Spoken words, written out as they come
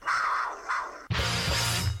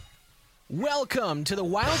Welcome to the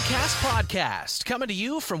Wildcast Podcast, coming to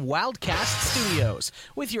you from Wildcast Studios,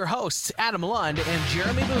 with your hosts Adam Lund and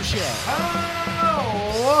Jeremy Boucher.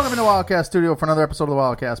 Hello! Welcome to the Wildcast Studio for another episode of the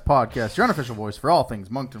Wildcast Podcast, your unofficial voice for all things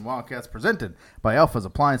Moncton Wildcats, presented by Alpha's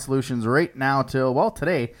Appliance Solutions right now till, well,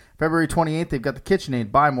 today, February 28th, they've got the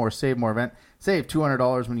KitchenAid Buy More, Save More event. Save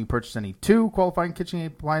 $200 when you purchase any 2 qualifying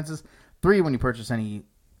KitchenAid appliances, 3 when you purchase any,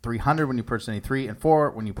 $300 when you purchase any 3, and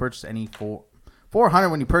 4 when you purchase any 4.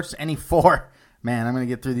 $400 when you purchase any 4. Man, I'm going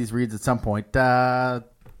to get through these reads at some point. KitchenAid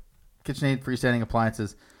freestanding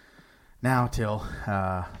appliances now till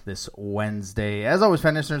this Wednesday. As always,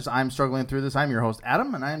 fan listeners, I'm struggling through this. I'm your host,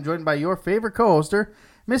 Adam, and I am joined by your favorite co-hoster,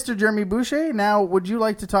 Mr. Jeremy Boucher. Now, would you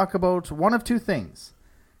like to talk about one of two things?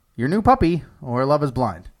 Your new puppy or Love is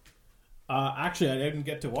Blind? Actually, I didn't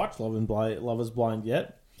get to watch Love is Blind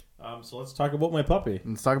yet. So let's talk about my puppy.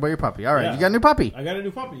 Let's talk about your puppy. All right, Yeah. You got a new puppy. I got a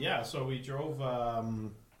new puppy, yeah. So we drove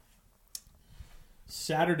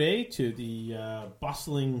Saturday to the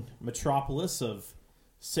bustling metropolis of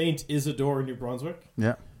St. Isidore, New Brunswick.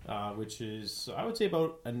 Yeah. Which is, I would say,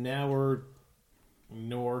 about an hour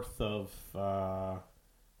north of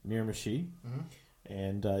Miramichi. Mm-hmm.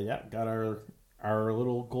 And, got our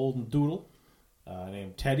little golden doodle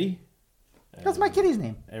named Teddy. That's my kitty's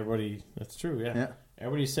name. Everybody, that's true, yeah. Yeah.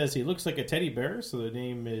 Everybody says he looks like a teddy bear, so the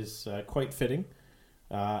name is quite fitting.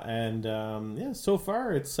 So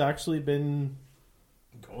far it's actually been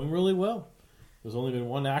going really well. There's only been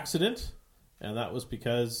one accident, and that was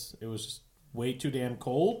because it was just way too damn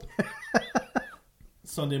cold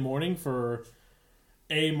Sunday morning for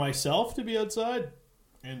A, myself to be outside,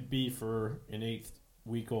 and B, for an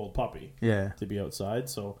 8-week-old puppy to be outside.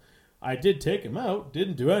 So I did take him out,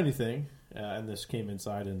 didn't do anything, and this came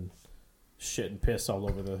inside and shit and piss all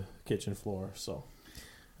over the kitchen floor. So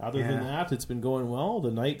other than that, it's been going well. The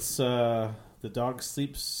nights the dog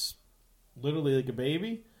sleeps literally like a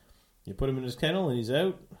baby. You put him in his kennel and he's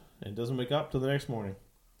out and doesn't wake up till the next morning.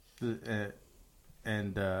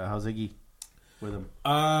 And how's Iggy with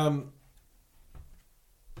him?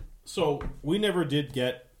 So we never did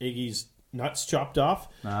get Iggy's nuts chopped off.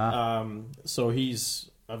 So he's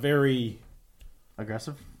a very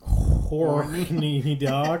aggressive, horny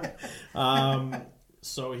dog.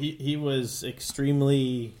 So he was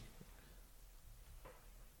extremely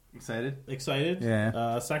excited,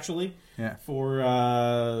 sexually, for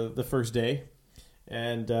the first day,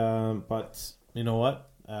 and but you know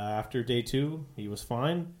what? After day 2, he was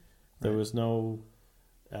fine. There was no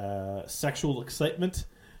sexual excitement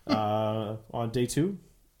on day 2,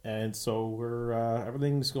 and so we're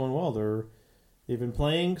everything's going well. They've been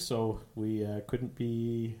playing, so we couldn't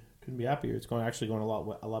be happier. It's going a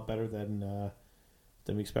lot better than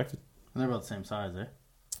we expected. And they're about the same size, eh?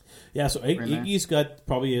 Yeah, so Iggy's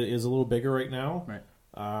is a little bigger right now. Right.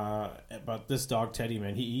 But this dog Teddy,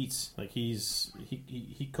 man, he eats like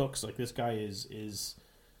he cooks like this guy is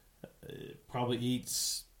probably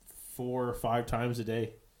eats 4 or 5 times a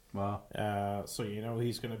day. Wow. So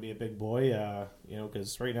he's going to be a big boy.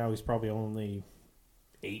 Because right now he's probably only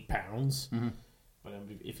 8 pounds. Mm-hmm. But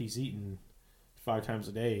if he's eating 5 times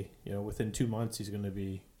a day, within 2 months he's going to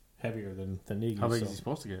be heavier than Iggy. How big is he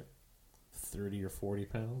supposed to get? 30 or 40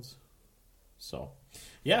 pounds. So,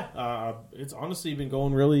 it's honestly been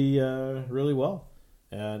going really, really well.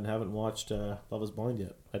 And haven't watched Love is Blind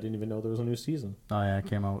yet. I didn't even know there was a new season. Oh, yeah, it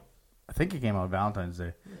came out. I think it came out Valentine's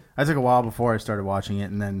Day. I took a while before I started watching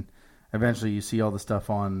it, and then eventually you see all the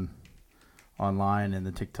stuff online and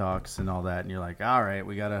the TikToks and all that, and you're like, all right,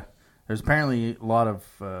 we gotta. There's apparently a lot of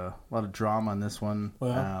drama on this one.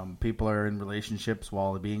 Well, people are in relationships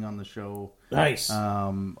while being on the show. Nice.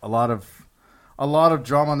 A lot of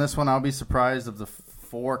drama on this one. I'll be surprised of the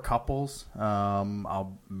 4 couples.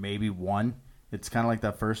 I'll maybe 1. It's kind of like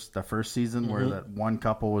that first season where that one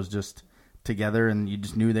couple was just together and you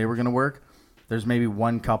just knew they were going to work. There's maybe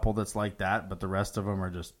 1 couple that's like that, but the rest of them are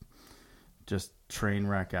just train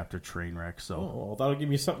wreck after train wreck. So well, that'll give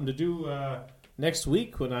me something to do next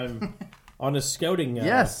week when I'm on a scouting.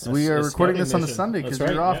 Yes, we are recording this on a Sunday because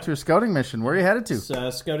you're off to a scouting mission. Where are you headed to? It's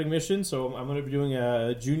a scouting mission, so I'm going to be doing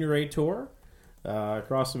a Junior A tour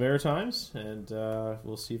across the Maritimes, and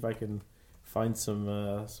we'll see if I can find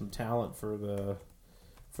some talent for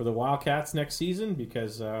the Wildcats next season.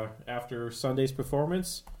 Because after Sunday's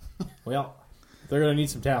performance, well, they're going to need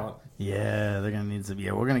some talent. Yeah, they're going to need some.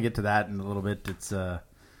 Yeah, we're going to get to that in a little bit. It's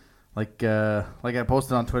like I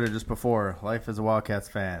posted on Twitter just before. Life as a Wildcats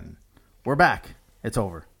fan. We're back. It's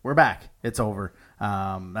over. We're back. It's over.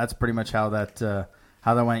 That's pretty much how that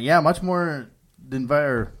went. Yeah, much more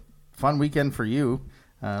fun weekend for you.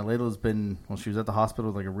 Layla's been, she was at the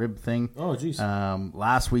hospital with like a rib thing. Oh, geez.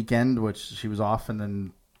 Last weekend, which she was off, and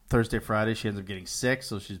then Thursday, Friday, she ended up getting sick,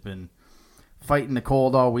 so she's been fighting the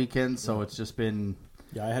cold all weekend, so it's just been...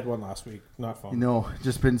 Yeah, I had one last week. Not fun.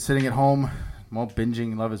 Just been sitting at home,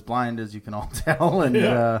 binging Love is Blind, as you can all tell,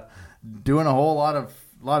 and doing a whole lot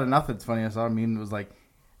of nothing. It's funny, it was like,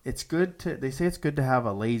 it's good to... They say it's good to have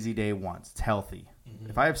a lazy day once. It's healthy. Mm-hmm.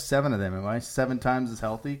 If I have 7 of them, am I 7 times as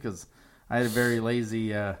healthy? Because I had a very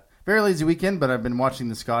lazy weekend, but I've been watching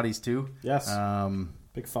the Scotties too. Yes.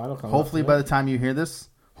 Big final coming hopefully up, by the time you hear this,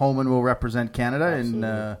 Holman will represent Canada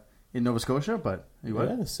in Nova Scotia. But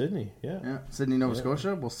Sydney. Yeah. Sydney, Nova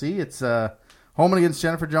Scotia. We'll see. It's Holman against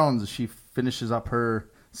Jennifer Jones as she finishes up her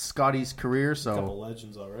Scotties career. So a couple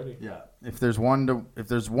legends already. Yeah. If there's one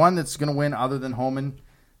that's going to win other than Holman,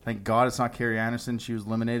 thank God it's not Carrie Anderson. She was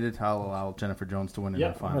eliminated. I'll allow Jennifer Jones to win in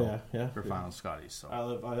her final. Her final Scotties. So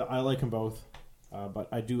I like them both, but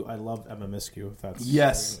I love Emma Miskew. If that's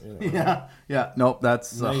Nope,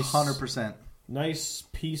 that's nice, 100%. Nice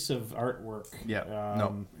piece of artwork. Yeah,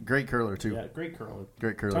 great curler too. Yeah, great curler.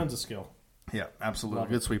 Great curler. Tons of skill. Yeah, absolutely.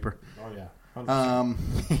 Good sweeper. Oh yeah.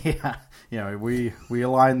 100%. We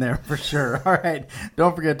align there for sure. All right.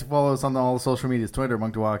 Don't forget to follow us on all the social medias: Twitter,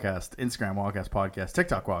 Moncton Wildcast, Instagram, Wildcast Podcast,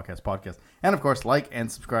 TikTok, Wildcast Podcast, and of course, like and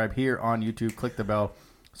subscribe here on YouTube. Click the bell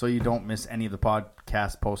so you don't miss any of the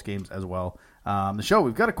podcast post games as well. The show.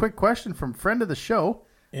 We've got a quick question from friend of the show,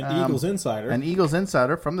 Eagles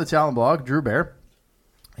Insider, from the Talon blog, Drew Bear.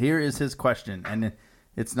 Here is his question, and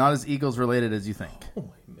it's not as Eagles related as you think. Oh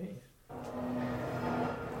my man.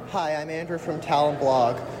 Hi, I'm Andrew from Talon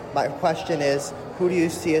Blog. My question is, who do you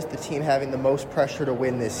see as the team having the most pressure to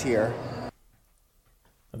win this year?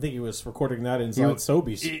 I think he was recording that inside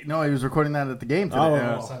Sobeys. He was recording that at the game today.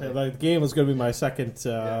 The game was going to be my second. He's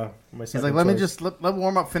like, let me just let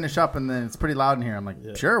warm up, finish up, and then it's pretty loud in here. I'm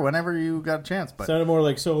like, sure, whenever you got a chance. But sounded more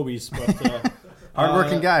like Sobeys, but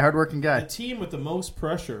hardworking guy. The team with the most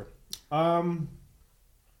pressure.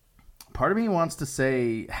 Part of me wants to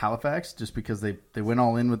say Halifax, just because they went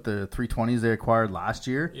all in with the 320s they acquired last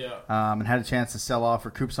year, and had a chance to sell off,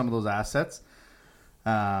 recoup some of those assets.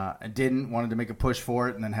 Wanted to make a push for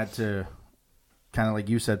it, and then had to, kind of like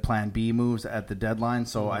you said, plan B moves at the deadline.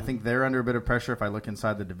 So I think they're under a bit of pressure if I look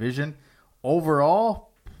inside the division. Overall,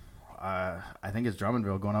 I think it's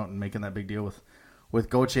Drummondville going out and making that big deal with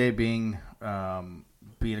Gauthier being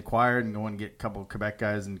acquired and going and get a couple of Quebec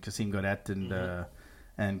guys and Kassim Godet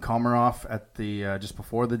and Komarov at the just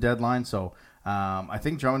before the deadline. So I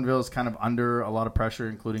think Drummondville is kind of under a lot of pressure,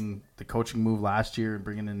 including the coaching move last year and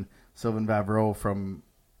bringing in Sylvain Vavreau from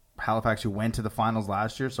Halifax, who went to the finals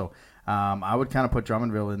last year. So I would kind of put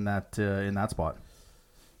Drummondville in that spot.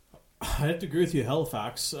 I have to agree with you,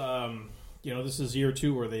 Halifax. This is year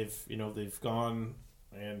 2 where they've gone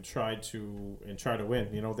and tried to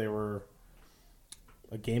win. They were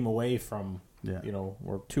a game away from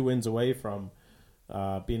or 2 wins away from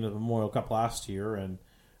being in the Memorial Cup last year, and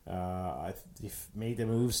they've made the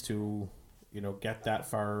moves to get that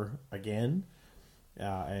far again.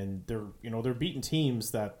 And they're beating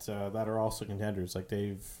teams that are also contenders. Like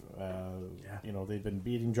they've been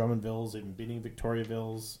beating Drummondvilles, they've been beating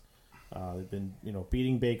Victoriavilles, they've been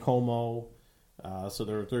beating Baie-Comeau. So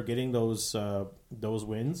they're getting those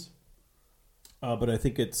wins. But I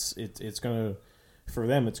think it's gonna, for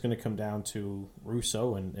them, it's gonna come down to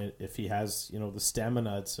Rousseau, and if he has the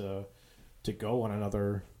stamina to go on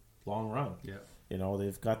another long run. Yeah.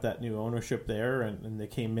 They've got that new ownership there, and they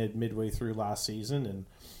came midway through last season, and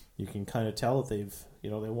you can kind of tell that they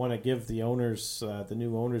want to give the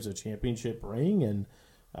new owners a championship ring, and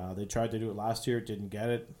they tried to do it last year, didn't get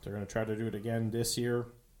it. They're going to try to do it again this year,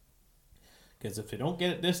 because if they don't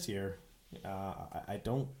get it this year, I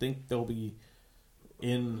don't think they'll be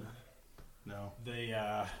in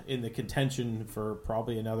the contention for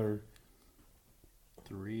probably another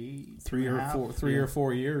three or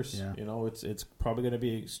four years. Yeah. It's probably going to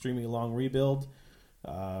be an extremely long rebuild.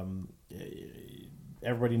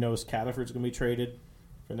 Everybody knows Cataford's going to be traded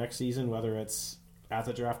for next season, whether it's at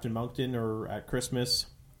the draft in Moncton or at Christmas.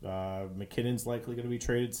 McKinnon's likely going to be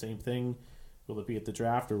traded. Same thing. Will it be at the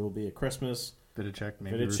draft or will it be at Christmas? Vidicek,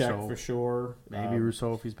 maybe Vidicek Rousseau. For sure. Maybe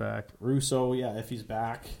Rousseau if he's back. Rousseau, yeah, if he's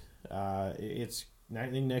back. I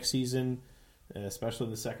think next season, especially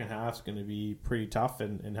in the second half, is going to be pretty tough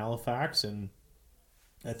in Halifax, and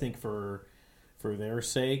I think for their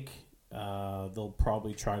sake, they'll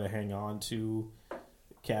probably try to hang on to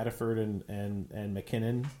Cataford and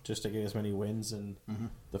McKinnon just to get as many wins in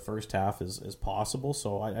the first half as possible.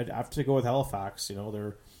 So I'd have to go with Halifax.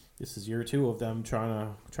 This is year 2 of them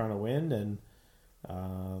trying to win, and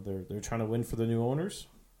they're trying to win for the new owners.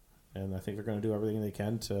 and I think they're going to do everything they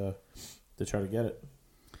can to try to get it.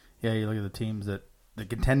 Yeah, you look at the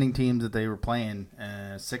contending teams that they were playing,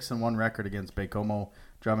 6-1 record against Baie-Comeau,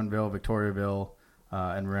 Drummondville, Victoriaville,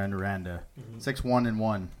 and Randa.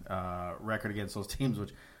 6-1-1 record against those teams,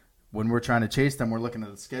 which when we're trying to chase them, we're looking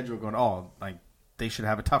at the schedule going, they should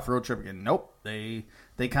have a tough road trip again. Nope. They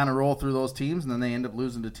kind of roll through those teams, and then they end up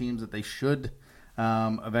losing to teams that they should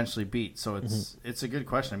eventually beat. So it's a good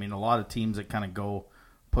question. I mean, a lot of teams that kind of go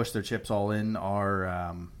push their chips all in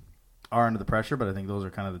are under the pressure, but I think those are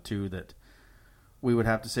kind of the two that we would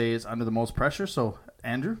have to say is under the most pressure. So,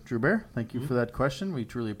 Andrew, Drew Bear, thank you for that question. We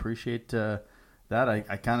truly appreciate that. I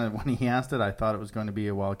kind of, when he asked it, I thought it was going to be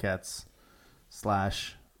a Wildcats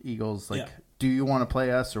 / Eagles, do you want to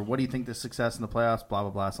play us, or what do you think the success in the playoffs, blah,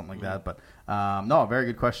 blah, blah, something like that. But, no, a very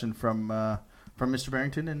good question from Mr.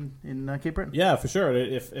 Barrington in Cape Breton. Yeah, for sure.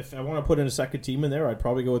 If I want to put in a second team in there, I'd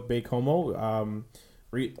probably go with Baie-Comeau,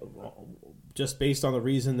 just based on the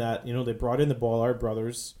reason that, they brought in the Ballard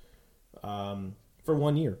brothers for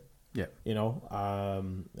 1 year. Yeah. And I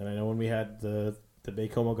know when we had the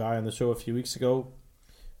Baie-Comeau guy on the show a few weeks ago,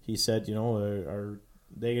 he said, are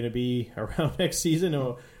they going to be around next season,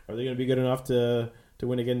 or are they going to be good enough to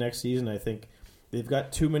win again next season? I think they've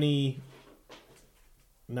got too many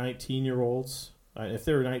 19-year-olds. If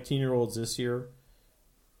they were 19-year-olds this year,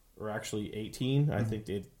 or actually 18, I think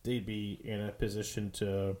they'd be in a position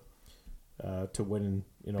to win,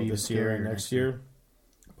 this year and next year.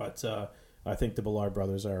 But I think the Ballard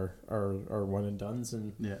brothers are one and dones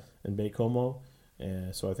in Baie-Comeau.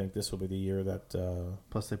 And so I think this will be the year that...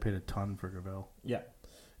 Plus they paid a ton for Gravel. Yeah.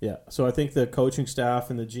 So I think the coaching staff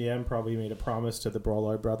and the GM probably made a promise to the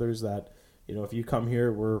Ballard brothers that, if you come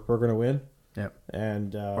here, we're going to win. Yep.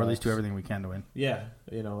 And or at least do everything we can to win. Yeah.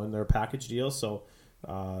 And they're a package deal. So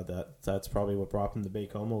that's probably what brought them to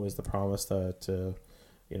Baie-Comeau, is the promise to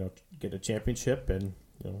get a championship, and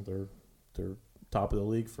they're top of the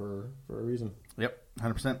league for a reason. Yep,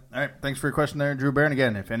 100%. All right, thanks for your question there, Drew Barron.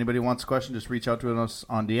 Again, if anybody wants a question, just reach out to us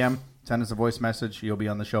on DM, send us a voice message. You'll be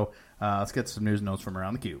on the show. Let's get some news and notes from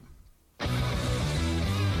around the cube.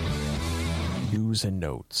 News and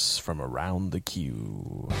notes from around the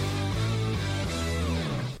cube.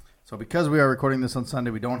 So because we are recording this on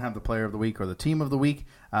Sunday, we don't have the player of the week or the team of the week,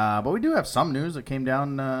 but we do have some news that came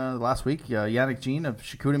down last week. Yannick Jean of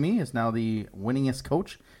Chicoutimi is now the winningest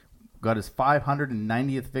coach. Got his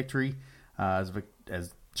 590th victory as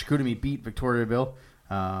Chicoutimi beat Victoriaville.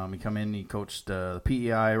 He coached the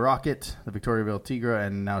PEI Rocket, the Victoriaville Tigre,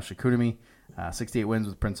 and now Chicoutimi. 68 wins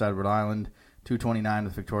with Prince Edward Island, 229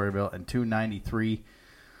 with Victoriaville, and 293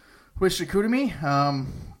 with Chicoutimi.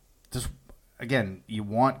 Again, you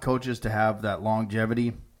want coaches to have that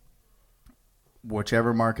longevity,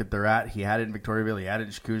 whichever market they're at. He had it in Victoriaville. He had it in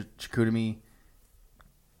Chicoutimi.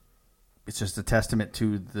 It's just a testament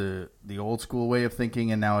to the old school way of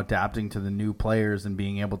thinking, and now adapting to the new players and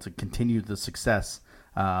being able to continue the success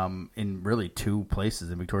in really two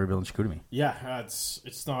places, in Victoriaville and Chicoutimi. Yeah,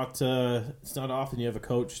 it's not often you have a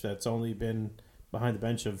coach that's only been behind the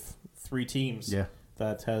bench of three teams. Yeah.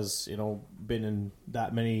 That has been in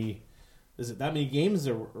that many. Is it that many games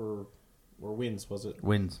or wins? Was it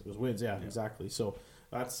wins? It was wins. Yeah, exactly. So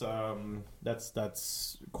that's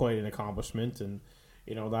quite an accomplishment, and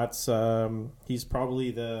that's he's probably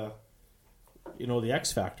the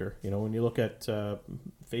X factor. When you look at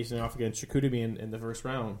facing off against Chicoutimi in the first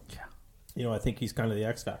round, I think he's kind of the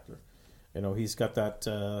X factor. He's got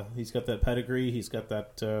that pedigree. He's got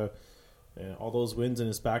that all those wins in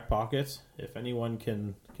his back pocket. If anyone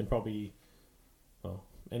can probably.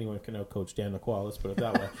 Anyone can outcoach Dan McQuall, let's put it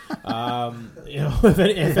that way.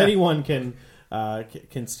 If anyone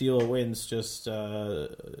can steal wins, just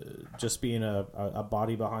being a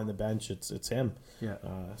body behind the bench, it's him. Yeah.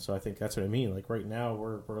 So I think that's what I mean. Like right now,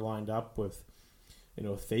 we're lined up with,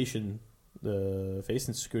 facing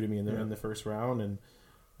Chicoutimi in the first round, and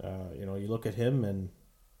you look at him, and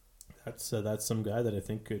that's some guy that I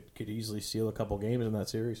think could easily steal a couple games in that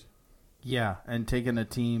series. Yeah, and taking a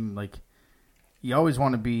team like. You always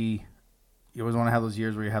want to have those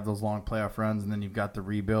years where you have those long playoff runs, and then you've got the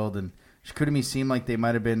rebuild. And Chicoutimi seemed like they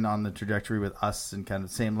might have been on the trajectory with us and kind of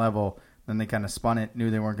the same level. Then they kind of spun it, knew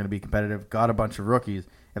they weren't going to be competitive, got a bunch of rookies.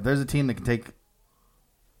 If there's a team that can take,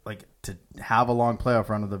 to have a long playoff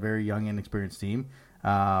run with a very young, inexperienced team,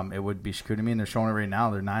 it would be Chicoutimi, and they're showing it right now.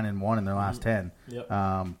 They're 9-1 in their last 10,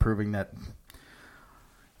 proving that.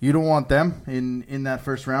 You don't want them in that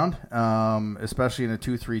first round, especially in a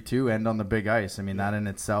 2-3-2 and on the big ice. I mean, that in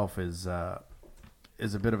itself is a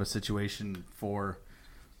bit of a situation for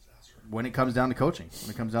when it comes down to coaching,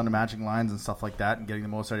 when it comes down to matching lines and stuff like that and getting the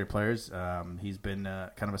most out of your players, he's been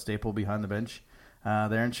kind of a staple behind the bench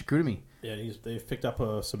there in Chicoutimi. Yeah, they've picked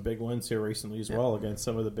up some big wins here recently as well against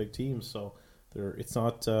some of the big teams. So it's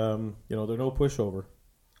not they're no pushover.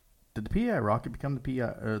 Did the PEI Rocket become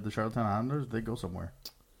the Charlottetown Islanders? Did they go somewhere?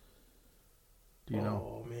 Do you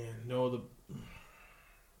know? Oh man, no.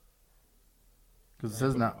 Because it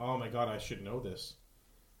says now. Oh my god, I should know this.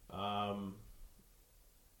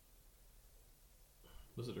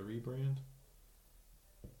 Was it a rebrand?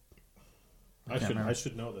 I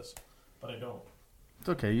should know this, but I don't. It's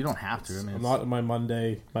okay. You don't have to. I mean, I'm not in my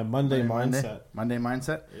Monday mindset. Monday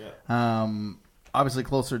mindset. Yeah. Obviously,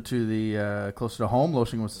 closer to home.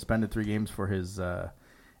 Loshing was suspended 3 games for his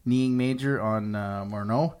kneeing major on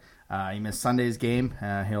Morneau. He missed Sunday's game.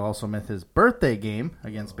 He'll also miss his birthday game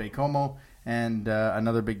against Baie-Comeau and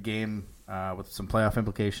another big game with some playoff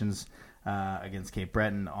implications against Cape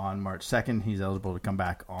Breton on March 2nd. He's eligible to come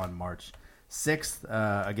back on March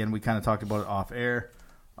 6th. Again, we kind of talked about it off air.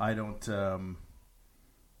 I don't.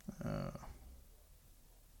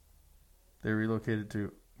 They relocated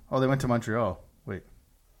to. Oh, they went to Montreal. Wait.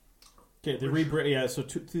 Okay, they rebrand. Yeah, so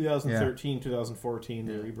 2013, 2014,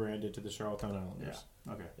 they rebranded to the Charlottetown Islanders.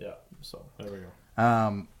 Yeah. Okay. Yeah. So there we go.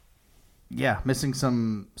 Missing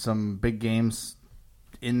some big games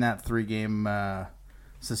in that 3-game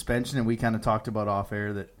suspension, and we kind of talked about off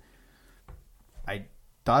air that I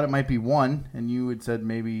thought it might be 1, and you had said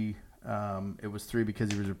maybe it was 3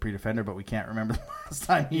 because he was a repeat offender, but we can't remember the last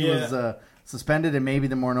time he was suspended, and maybe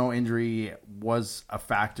the Morneau injury was a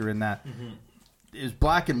factor in that. Mm-hmm. It was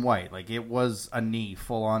black and white, like it was a knee,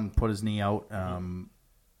 full on, put his knee out. I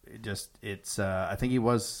think you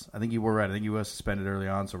were right. I think he was suspended early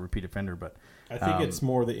on, so repeat offender. But I think it's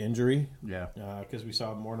more the injury. Yeah, because we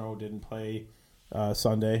saw Morneau didn't play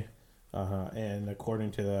Sunday, and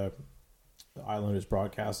according to the Islanders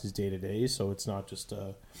broadcast, he's day-to-day, so it's not just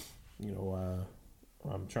I'm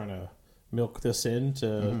trying to milk this in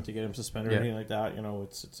to get him suspended or anything like that.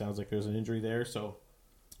 It sounds like there's an injury there, so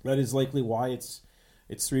that is likely why it's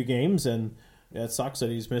 3 games, and it sucks that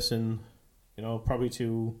he's missing, probably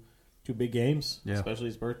two big games, especially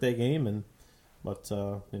his birthday game, but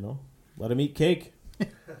let him eat cake.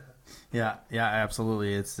 Yeah,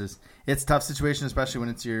 absolutely. It's a tough situation, especially when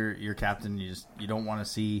it's your captain. You don't want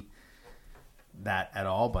to see that at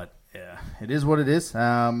all, but it is what it is.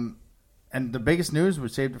 And the biggest news, we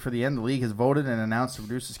saved it for the end, the league has voted and announced to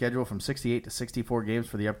reduce the schedule from 68 to 64 games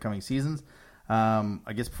for the upcoming seasons.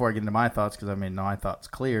 I guess before I get into my thoughts, because I made my thoughts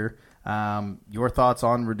clear, your thoughts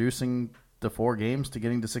on reducing the 4 games to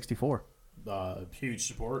getting to 64? Huge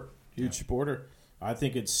supporter. I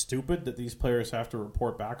think it's stupid that these players have to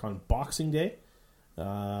report back on Boxing Day.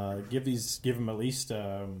 Give them at least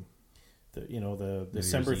the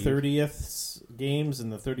December 30th games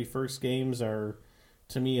and the 31st games are,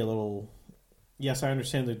 to me, a little. Yes, I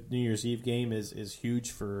understand the New Year's Eve game is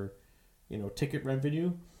huge for ticket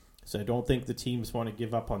revenue, so I don't think the teams want to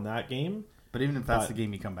give up on that game. But even if that's the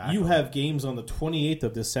game you come back, you have games on the 28th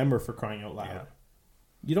of December, for crying out loud. Yeah.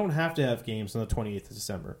 You don't have to have games on the 28th of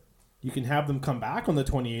December. You can have them come back on the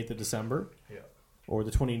 28th of December or the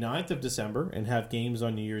 29th of December and have games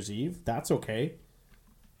on New Year's Eve. That's okay.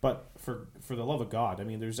 But for the love of God, I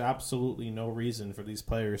mean, there's absolutely no reason for these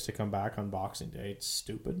players to come back on Boxing Day. It's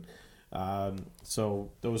stupid.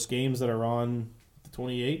 So those games that are on the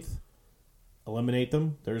 28th, eliminate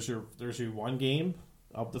them. There's your 1 game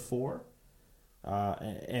of the 4.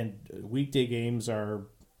 And weekday games are...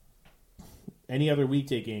 Any other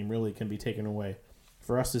weekday game really can be taken away.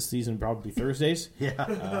 For us this season, probably Thursdays. We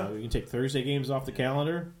can take Thursday games off the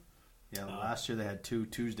calendar. Yeah, last year they had 2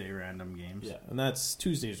 Tuesday random games. Yeah, and that's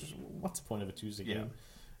Tuesdays. What's the point of a Tuesday game?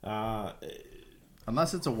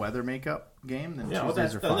 Unless it's a weather makeup game, then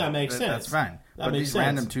Tuesdays are fine. That makes sense. That's fine. But these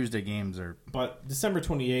random Tuesday games are... But December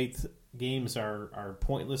 28th games are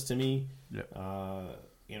pointless to me. Yep.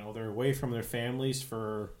 They're away from their families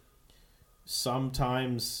for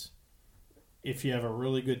sometimes... If you have a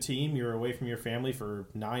really good team, you're away from your family for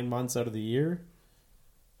 9 months out of the year.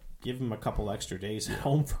 Give them a couple extra days at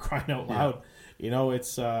home, for crying out loud. Yeah.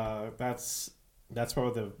 It's that's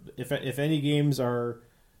probably if any of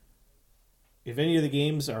the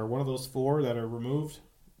games are one of those 4 that are removed,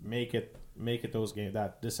 make it those games,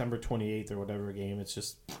 that December 28th or whatever game. It's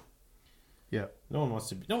just no one wants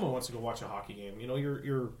to go watch a hockey game.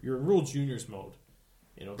 You're in World Juniors mode.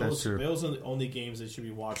 Those are the only games that you should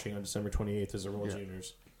be watching on December 28th as a World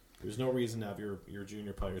Juniors. There's no reason to have your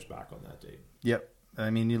junior players back on that date. Yep.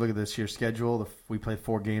 I mean, you look at this year's schedule. We play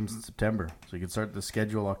 4 games in September. So you can start the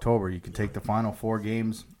schedule October. You can take the final 4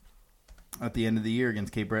 games at the end of the year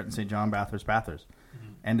against Cape Breton, St. John, Bathurst.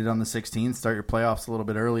 Ended on the 16th. Start your playoffs a little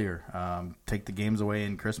bit earlier. Take the games away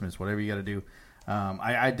in Christmas, whatever you got to do.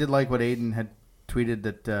 I did like what Aiden had tweeted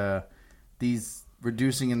that these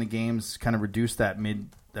reducing in the games kind of reduced that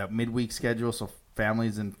midweek schedule, so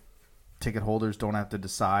families and ticket holders don't have to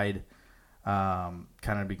decide kind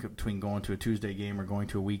of between going to a Tuesday game or going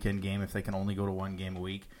to a weekend game if they can only go to one game a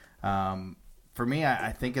week. For me,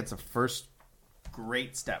 I think it's a first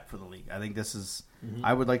great step for the league. I think this is.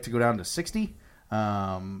 I would like to go down to 60.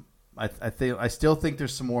 I still think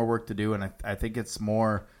there's some more work to do, and I think it's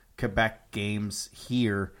more Quebec games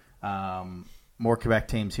here, more Quebec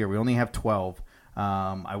teams here. We only have 12.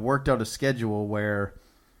 I worked out a schedule where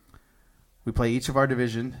we play each of our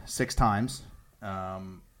division 6 times,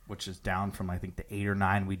 which is down from I think the 8 or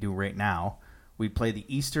 9 we do right now. We play the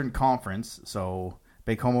Eastern Conference, so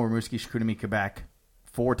Baie-Comeau, Rimouski, Chicoutimi, Quebec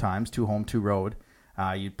 4 times, 2 home, 2 road.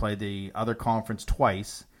 You'd play the other conference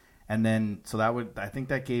twice. And then, so I think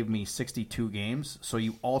that gave me 62 games. So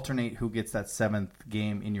you alternate who gets that 7th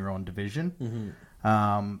game in your own division.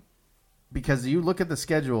 Because you look at the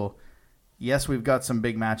schedule, yes, we've got some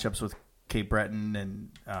big matchups with Cape Breton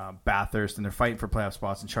and Bathurst, and they're fighting for playoff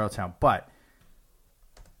spots in Charlottetown. But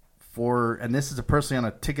and this is personally on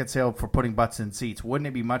a ticket sale for putting butts in seats, wouldn't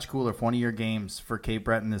it be much cooler if one of your games for Cape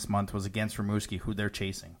Breton this month was against Rimouski, who they're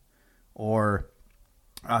chasing? Or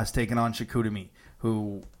us taking on Chicoutimi,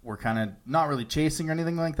 who we're kind of not really chasing or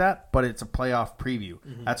anything like that, but it's a playoff preview.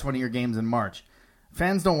 That's one of your games in March.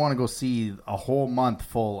 Fans don't want to go see a whole month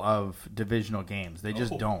full of divisional games. They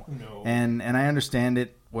just don't. No. And I understand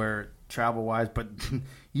it where travel-wise, but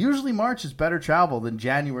usually March is better travel than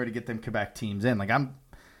January to get them Quebec teams in. Like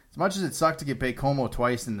as much as it sucked to get Baie-Comeau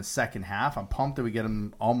twice in the second half, I'm pumped that we get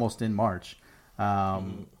them almost in March.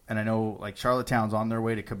 And I know like Charlottetown's on their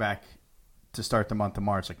way to Quebec to start the month of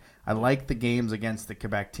March. Like I like the games against the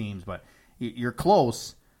Quebec teams, but you're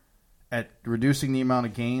close at reducing the amount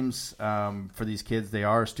of games for these kids. They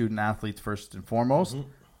are student athletes first and foremost,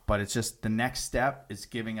 but it's just the next step is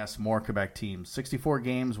giving us more Quebec teams. 64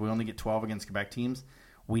 games, we only get 12 against Quebec teams.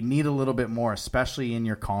 We need a little bit more, especially in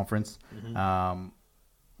your conference,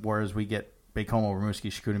 whereas we get Baie-Comeau,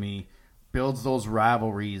 Rimouski, Chicoutimi, builds those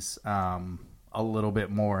rivalries a little bit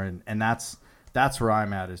more, and that's where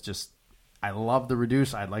I'm at, is just I love the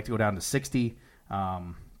reduce. I'd like to go down to 60,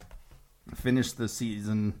 finish the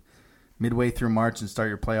season midway through March and start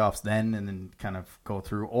your playoffs then, and then kind of go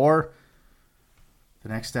through. Or the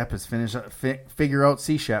next step is figure out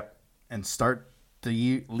CSHEP and start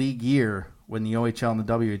the league year when the OHL and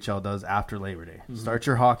the WHL does after Labor Day. Start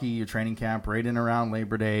your hockey, your training camp right in around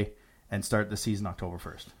Labor Day, and start the season October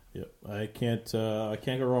 1st. Yep, I can't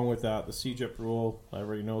go wrong with that. The CJIP rule,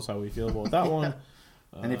 everybody knows how we feel about that one.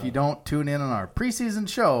 And if you don't tune in on our preseason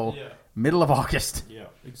show, middle of August. Yeah,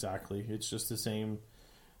 exactly. It's just the same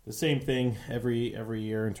thing every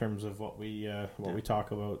year in terms of what we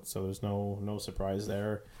talk about. So there's no surprise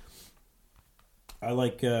there. I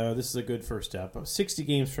like this is a good first step. 60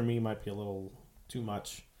 games for me might be a little too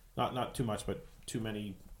much. Not too much, but too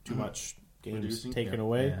much games Reducing? taken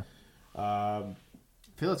away. Yeah. I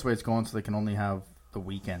feel that's the way it's going, so they can only have the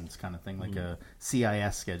weekends kind of thing, like a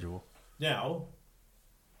CIS schedule. Now,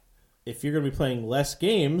 if you're going to be playing less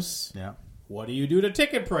games, what do you do to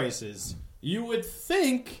ticket prices? You would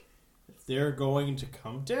think they're going to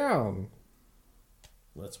come down.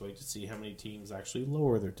 Let's wait to see how many teams actually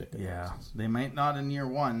lower their ticket prices. They might not in year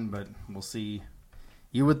one, but we'll see.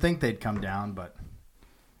 You would think they'd come down, but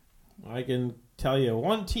I can tell you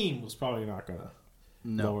one team was probably not going to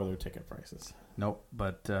lower their ticket prices. Nope,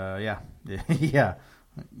 but yeah. Can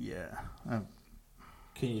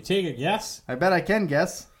you take a guess? I bet I can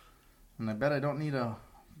guess. And I bet I don't need a...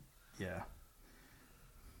 Yeah.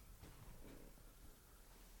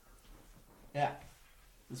 Yeah.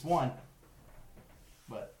 There's one.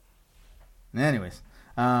 But... Anyways.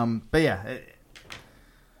 But yeah.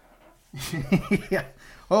 Yeah.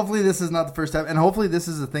 Hopefully this is not the first time. And hopefully this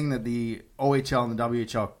is a thing that the OHL and the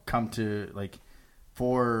WHL come to, like,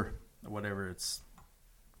 for whatever it's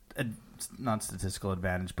not statistical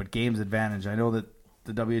advantage, but games advantage. I know that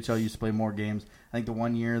the WHL used to play more games. I think the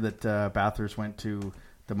one year that Bathurst went to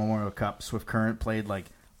the Memorial Cup, Swift Current played like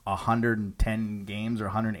 110 games or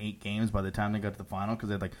 108 games by the time they got to the final, because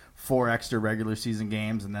they had like 4 extra regular season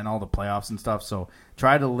games and then all the playoffs and stuff. So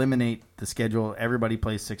try to eliminate the schedule. Everybody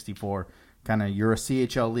plays 64. Kind of, you're a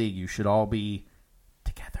CHL league. You should all be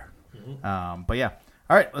together. But yeah.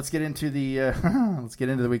 All right, let's get into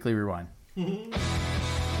the weekly rewind.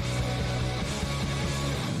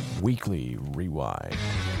 Weekly Rewind.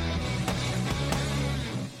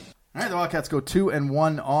 All right, the Wildcats go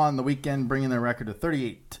 2-1 on the weekend, bringing their record to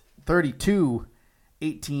 32,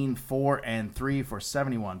 18, 4, and 3 for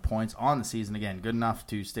 71 points on the season. Again, good enough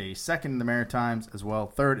to stay second in the Maritimes as well,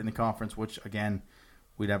 third in the conference, which, again,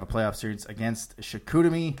 we'd have a playoff series against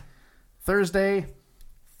Chicoutimi Thursday.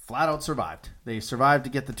 Flat out survived. They survived to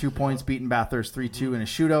get the 2 points, beating Bathurst 3-2 in a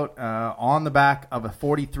shootout on the back of a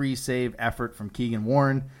 43-save effort from Keegan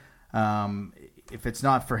Warren. If it's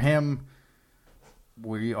not for him,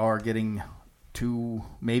 we are getting 2,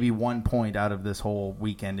 maybe 1 point out of this whole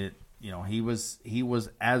weekend. He was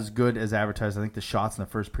as good as advertised. I think the shots in the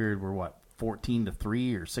first period were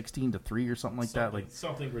 14-3 or 16-3 or something like that. Like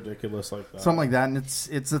something ridiculous like that. Something like that. And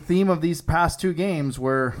it's a theme of these past 2 games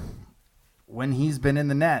where when he's been in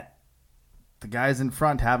the net, the guys in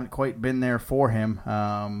front haven't quite been there for him.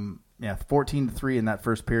 14-3 in that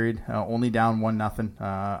first period, only down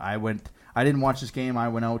 1-0. I didn't watch this game. I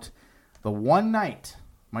went out the one night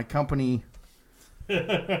my company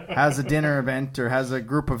has a dinner event or has a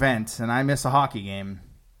group event, and I miss a hockey game.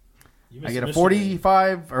 I get a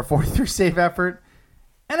 45 or 43 save effort,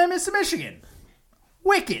 and I miss a Michigan.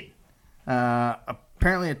 Wicked.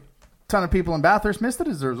 Apparently, a ton of people in Bathurst missed it,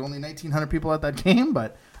 as there was only 1,900 people at that game.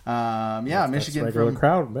 But Michigan that's from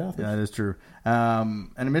crowd in Bathurst. Yeah, that is true.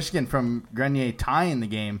 And a Michigan from Grenier tying the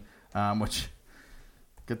game, which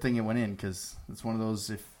good thing it went in because it's one of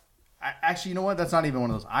those. Actually, you know what? That's not even one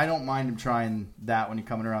of those. I don't mind him trying that when you're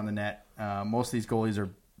coming around the net. Most of these goalies are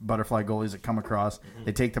butterfly goalies that come across. Mm-hmm.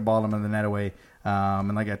 They take the bottom of the net away.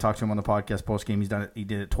 And like I talked to him on the podcast post game, he's done it. He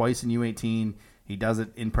did it twice in U18. He does it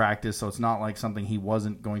in practice, so it's not like something he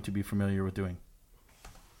wasn't going to be familiar with doing.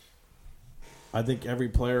 I think every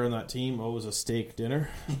player on that team owes a steak dinner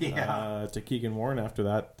to Keegan Warren after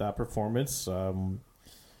that performance.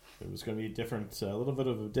 It was going to be a little bit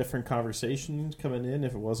of a different conversation coming in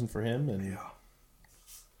if it wasn't for him. And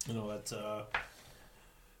not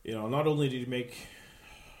only did he make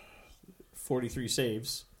 43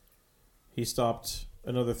 saves, he stopped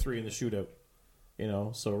another 3 in the shootout.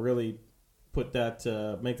 So really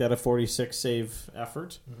make that a 46 save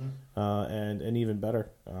effort, and even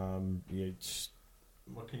better.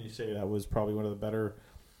 What can you say? That was probably one of the better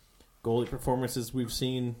goalie performances we've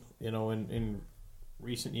seen. In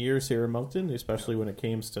recent years here in Moncton, especially when it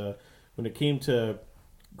came to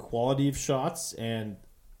quality of shots and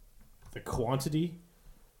the quantity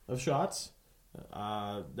of shots.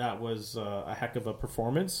 That was a heck of a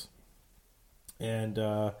performance, and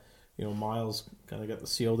Miles kind of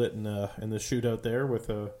sealed it in the shootout there with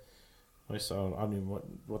I don't know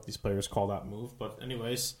what these players call that move, but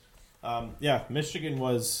anyways, Michigan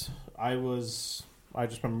was. I just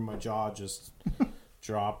remember my jaw just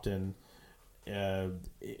dropped, and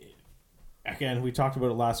again, we talked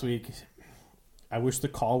about it last week. I wish the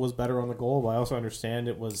call was better on the goal, but I also understand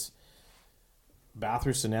it was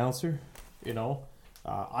Bathurst announcer. That's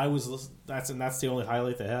the only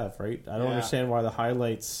highlight they have, right? I don't understand why the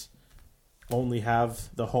highlights only have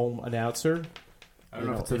the home announcer. I don't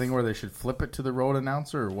know if it's a thing where they should flip it to the road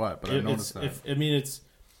announcer or what, but I noticed that.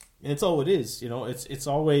 It's all it is. It's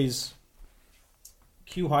always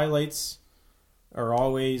Q highlights are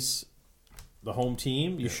always the home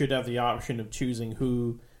team. You should have the option of choosing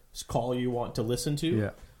whose call you want to listen to.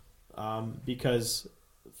 Yeah. Because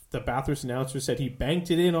the Bathurst announcer said he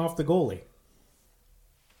banked it in off the goalie.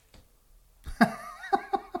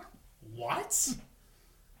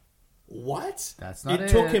 What? That's not it. It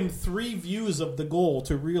took him 3 views of the goal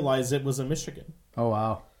to realize it was a Michigan. Oh,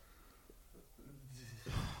 wow.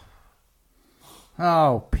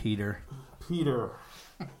 Oh, Peter,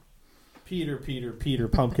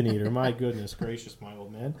 Pumpkin Eater. My goodness gracious, my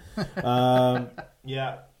old man.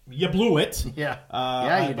 You blew it.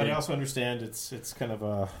 Yeah. You did. But I also understand it's kind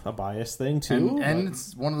of a bias thing, too. And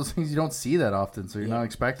it's one of those things you don't see that often, so you're not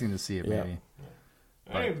expecting to see it, maybe.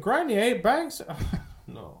 Hey, Grenier, Banks.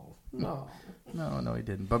 No, he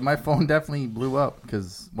didn't. But my phone definitely blew up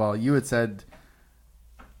because, you had said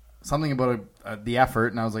something about the effort,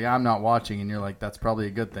 and I was like, I'm not watching, and you're like, that's probably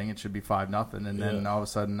a good thing. It should be 5-0, and then all of a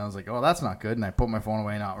sudden I was like, oh, that's not good, and I put my phone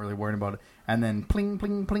away, not really worried about it, and then pling,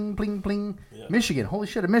 pling, pling, pling, pling, Michigan, holy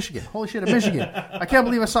shit, a Michigan, I can't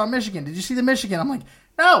believe I saw Michigan. Did you see the Michigan? I'm like,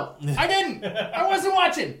 no, I didn't. I wasn't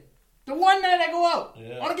watching. The one night I go out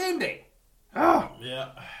on a game day. Oh. Yeah,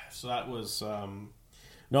 so that was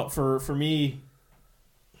for me.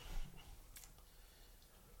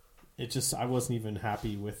 I wasn't even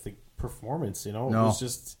happy with the performance. No. It was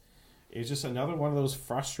just another one of those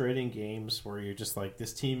frustrating games where you're just like,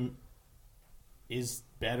 this team is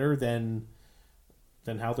better than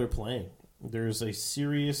how they're playing. There's a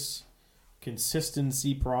serious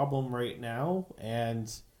consistency problem right now,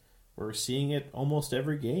 and we're seeing it almost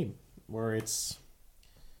every game where it's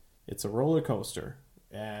a roller coaster,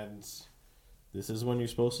 and this is when you're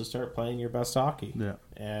supposed to start playing your best hockey. Yeah.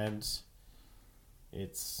 And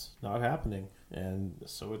it's not happening. And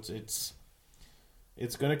so it's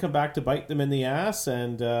going to come back to bite them in the ass,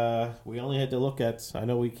 and we only had to look at, I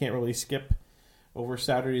know we can't really skip over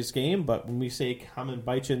Saturday's game, but when we say come and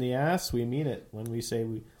bite you in the ass, we mean it. When we say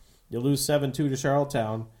you lose 7-2 to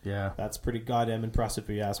Charlottetown, that's pretty goddamn impressive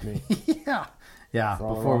if you ask me. Yeah. For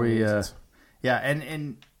all the Before wrong we, reasons.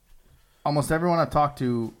 and almost everyone I've talked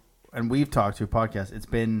to, and we've talked to podcast, it's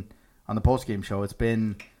been on the post-game show, it's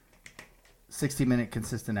been 60-minute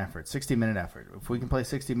consistent effort, 60-minute effort. If we can play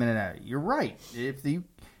 60-minute, you're right. If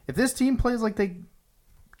this team plays like they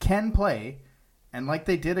can play, and like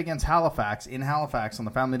they did against Halifax in Halifax on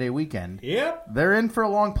the Family Day weekend, they're in for a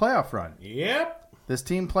long playoff run. This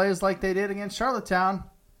team plays like they did against Charlottetown,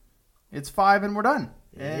 it's 5 and we're done.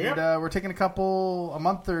 And we're taking a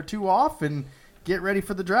month or two off and get ready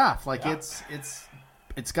for the draft. Like it's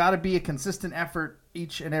got to be a consistent effort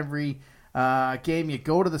each and every game. You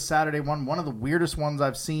go to the Saturday one of the weirdest ones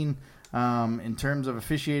I've seen in terms of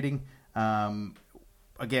officiating.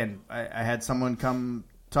 Again, I had someone come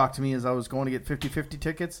talk to me as I was going to get 50-50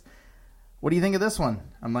 tickets. What do you think of this one?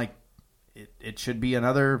 I'm like, it should be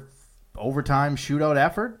another overtime shootout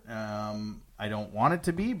effort. I don't want it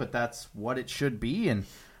to be, but that's what it should be, and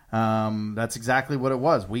that's exactly what it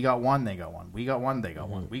was. We got one, they got one. We got one, they got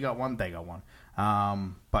one. We got one, they got one.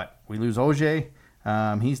 But we lose OJ.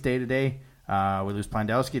 He's day-to-day. We lose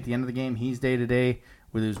Plandowski at the end of the game. He's day-to-day.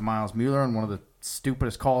 We lose Miles Mueller on one of the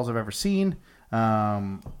stupidest calls I've ever seen.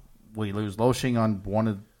 We lose Loshing on one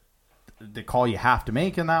of the call you have to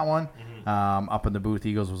make in that one. Up in the booth,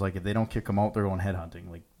 Eagles was like, if they don't kick him out, they're going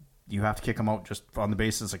headhunting. Like, you have to kick him out just on the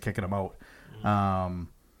basis of kicking him out.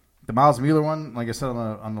 The Miles Mueller one, like I said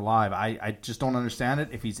on the live, I just don't understand it.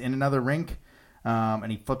 If he's in another rink and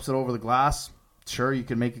he flips it over the glass, sure, you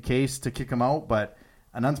can make a case to kick him out, but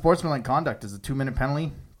an unsportsmanlike conduct is a 2-minute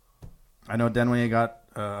penalty. I know Denway got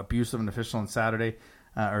abuse of an official on Saturday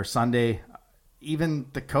or Sunday. Even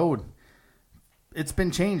the code, it's been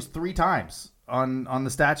changed 3 times on the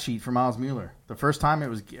stat sheet for Miles Mueller. The first time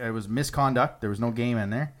it was misconduct. There was no game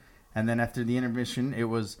in there. And then after the intermission, it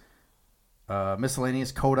was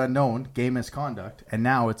miscellaneous code unknown, game misconduct. And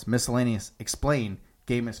now it's miscellaneous explain,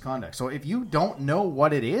 game misconduct. So if you don't know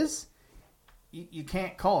what it is, you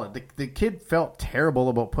can't call it. The kid felt terrible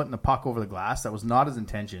about putting the puck over the glass. That was not his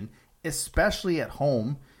intention, especially at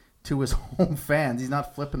home to his home fans. He's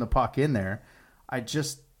not flipping the puck in there. I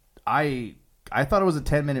thought it was a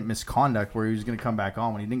 10-minute misconduct where he was going to come back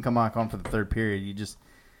on. When he didn't come back on for the third period,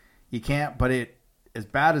 you can't. But as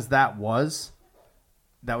bad as that was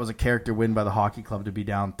a character win by the hockey club to be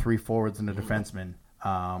down 3 forwards and a defenseman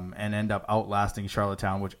and end up outlasting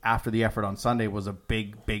Charlottetown, which after the effort on Sunday was a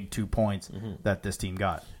big 2 points that this team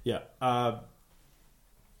got. Yeah. A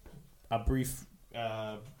brief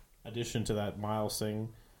addition to that Miles thing.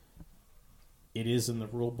 It is in the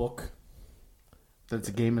rule book. That's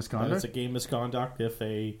a game misconduct? It's a game misconduct. If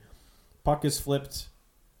a puck is flipped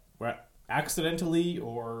accidentally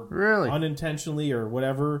or unintentionally or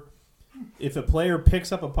whatever, if a player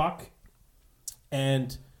picks up a puck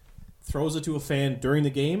and throws it to a fan during the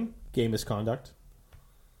game misconduct.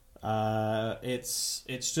 It's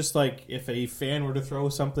just like if a fan were to throw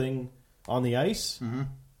something on the ice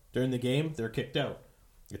during the game, they're kicked out.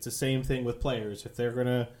 It's the same thing with players. If they're going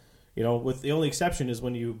to, with the only exception is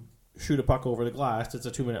when you shoot a puck over the glass, it's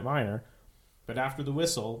a 2-minute minor. But after the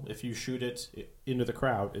whistle, if you shoot it into the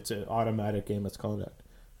crowd, it's an automatic game misconduct.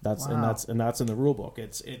 That's in the rule book.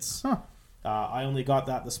 I only got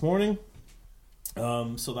that this morning.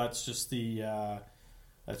 So that's just the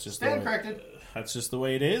that's just the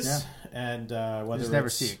way it is. Yeah. And whether you just never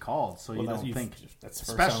see it called, so you don't think. That's the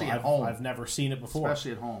first especially time at home. I've never seen it before.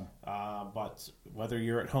 Especially at home. But whether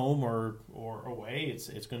you're at home or away,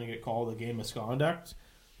 it's going to get called a game misconduct.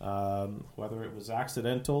 Whether it was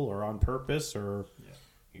accidental or on purpose, or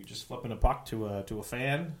you're just flipping a puck to a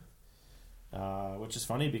fan, which is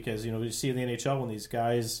funny because you see in the NHL when these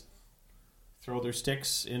guys throw their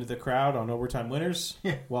sticks into the crowd on overtime winners.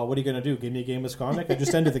 Yeah. Well, what are you going to do? Give me a game misconduct? I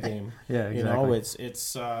just ended the game. Yeah, exactly.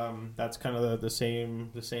 It's that's kind of the same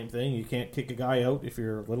thing. You can't kick a guy out if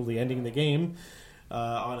you're literally ending the game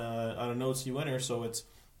on a no-see winner. So it's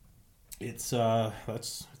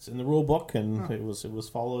in the rule book and it was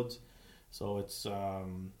followed. So it's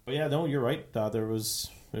but yeah, no, you're right.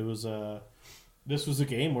 This was a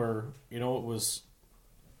game where it was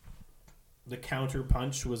the counter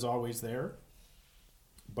punch was always there.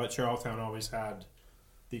 But Charlottetown always had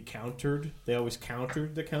They always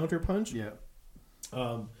countered the counter punch. Yeah.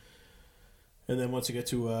 And then once you get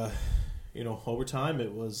to overtime,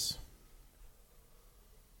 it was.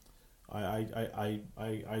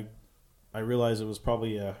 I realized it was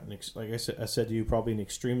probably like I said to you, probably an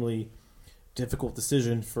extremely difficult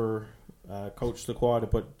decision for Coach Lacroix to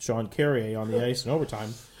put Sean Carrier on the ice in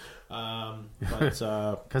overtime.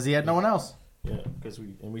 Because he had no one else. Yeah, because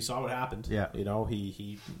we saw what happened. Yeah,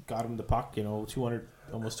 he got him the puck,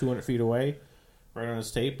 almost 200 feet away, right on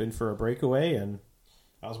his tape, in for a breakaway. And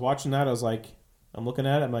I was watching that. I was like, I'm looking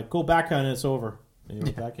at it. I'm like, go backhand, it's over. And he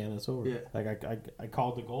went backhand, and it's over. Yeah. Like I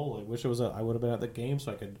called the goal. I wish I would have been at the game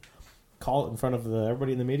so I could call it in front of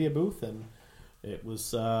everybody in the media booth. And it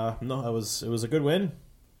was it was a good win.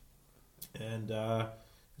 And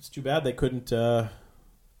it's too bad they couldn't do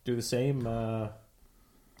the same.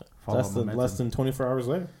 Less than 24 hours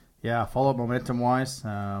later. Yeah, follow-up momentum-wise.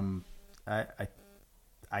 I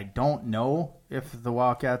don't know if the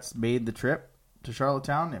Wildcats made the trip to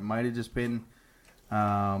Charlottetown. It might have just been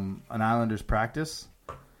an Islanders practice,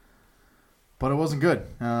 but it wasn't good.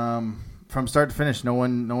 From start to finish, no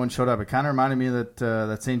one showed up. It kind of reminded me of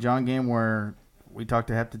that St. John game where we talked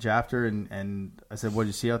to Hep Jafter, and I said, "What did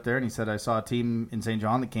you see out there?" And he said, "I saw a team in St.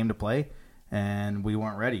 John that came to play, and we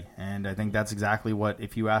weren't ready." And I think that's exactly what,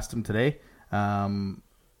 if you asked him today,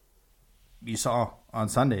 you saw on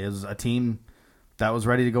Sunday. It was a team that was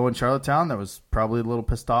ready to go in Charlottetown, that was probably a little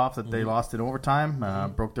pissed off that they lost in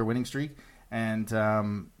overtime, broke their winning streak. And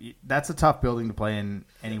that's a tough building to play in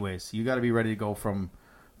anyways. You got to be ready to go from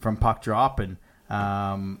puck drop. And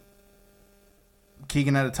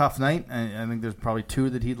Keegan had a tough night. I think there's probably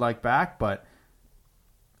 2 that he'd like back. But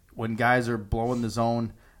when guys are blowing the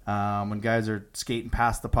zone, when guys are skating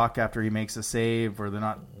past the puck after he makes a save, or they're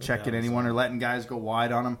not checking anyone or letting guys go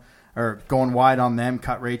wide on him, or going wide on them,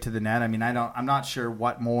 cut right to the net. I mean, I'm not sure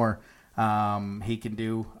what more he can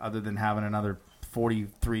do other than having another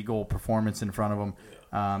 43-goal performance in front of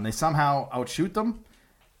them. They somehow outshoot them.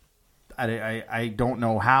 I don't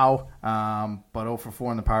know how, but 0 for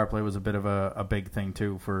 4 in the power play was a bit of a big thing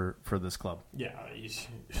too for this club. Yeah,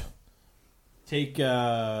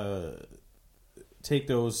 take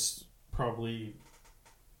those probably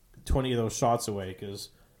 20 of those shots away, because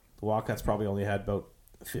the Wildcats probably only had about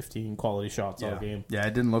 15 quality shots all game. Yeah,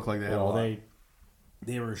 it didn't look like they had a lot.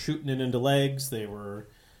 They were shooting it into legs. They were,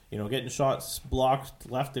 getting shots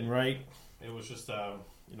blocked left and right. It was just, they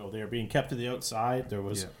were being kept to the outside. There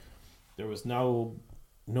was no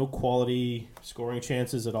quality scoring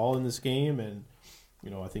chances at all in this game. And,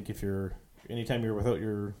 I think anytime you're without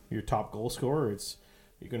your top goal scorer,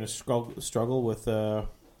 you're going to struggle with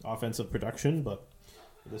offensive production. But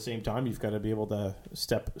at the same time, you've got to be able to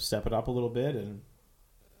step it up a little bit, and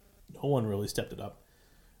no one really stepped it up.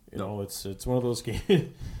 It's one of those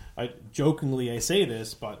games. I say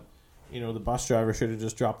this, but the bus driver should have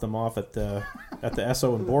just dropped them off at the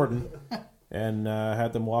Esso in Borden, and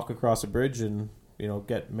had them walk across a bridge and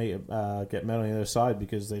get met on the other side,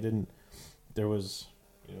 because they didn't. There was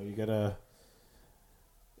you gotta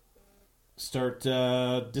start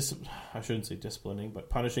I shouldn't say disciplining, but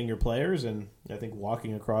punishing your players, and I think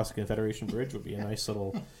walking across the Confederation Bridge would be a nice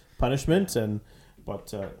little punishment.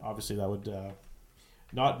 But obviously that would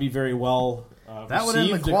not be very well that would end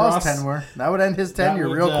Lacroix's tenure. That would end his tenure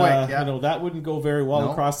real quick. Yeah. That wouldn't go very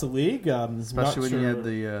well across the league. Especially when you had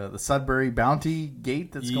the Sudbury Bounty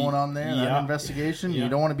Gate that's going on there, that investigation. You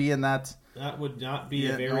don't want to be in that. That would not be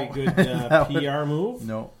a very good PR move.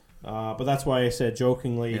 No. But that's why I said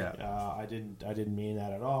jokingly. I didn't mean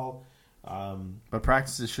that at all. But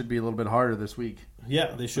practices should be a little bit harder this week.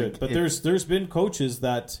 Yeah, they should. But there's been coaches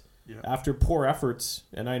that, after poor efforts,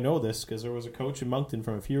 and I know this because there was a coach in Moncton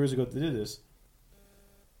from a few years ago that did this,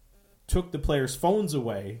 took the players' phones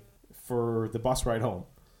away for the bus ride home.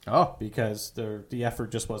 Oh, because the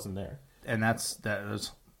effort just wasn't there. And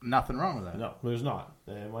there's nothing wrong with that. No, there's not.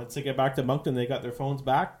 And once they get back to Moncton, they got their phones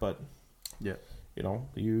back. But because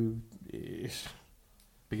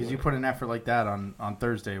you put an effort like that on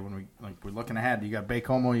Thursday when we're looking ahead. You got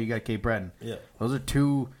Baie-Comeau, you got Cape Breton. Yeah, those are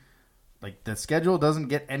two. The schedule doesn't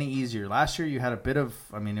get any easier. Last year you had a bit of,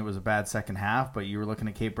 it was a bad second half, but you were looking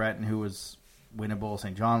at Cape Breton, who was winnable.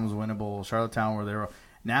 St. John was winnable. Charlottetown were there.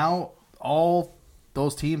 Now all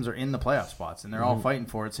those teams are in the playoff spots, and they're all fighting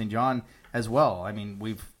for it. St. John as well.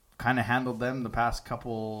 We've kind of handled them the past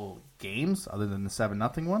couple games, other than the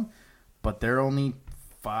 7-0 one, but they're only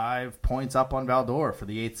 5 points up on Val-d'Or for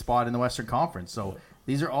the 8th spot in the Western Conference. So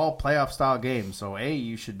these are all playoff-style games. So, A,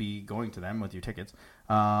 you should be going to them with your tickets.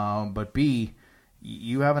 But B,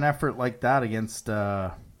 you have an effort like that against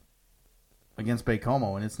against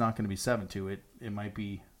Baie-Comeau, and it's not going to be 7-2. It might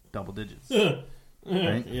be double digits.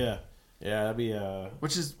 Right? Yeah, that'd be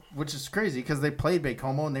Which is crazy because they played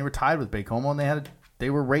Baie-Comeau and they were tied with Baie-Comeau and they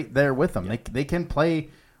were right there with them. They can play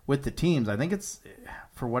with the teams. I think it's,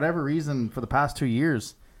 for whatever reason, for the past 2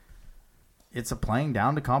 years, it's a playing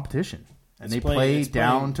down to competition, and they play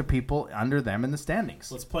down to people under them in the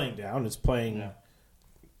standings. Well, it's playing down. It's playing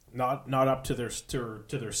not up to their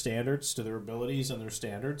standards, to their abilities and their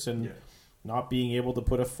standards, and not being able to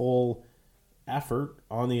put a full effort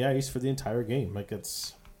on the ice for the entire game. Like,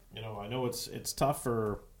 it's, I know it's tough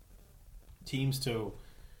for teams to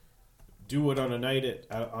do it on a night in,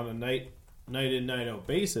 night out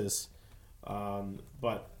basis,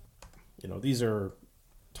 but these are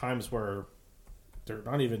times where they're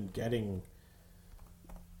not even getting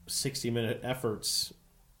 60-minute efforts.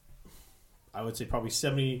 I would say probably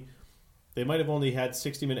 70. They might have only had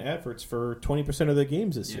 60-minute efforts for 20% of the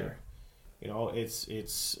games this year.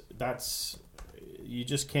 That's you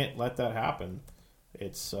just can't let that happen.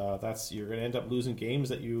 It's you're going to end up losing games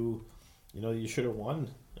that you should have won,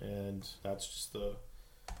 and that's just the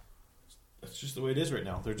way it is right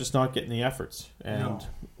now. They're just not getting the efforts, and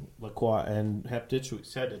Lacroix and Heptich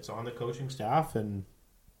said it's on the coaching staff, and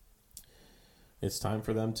it's time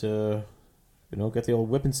for them to get the old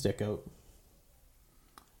whipping stick out.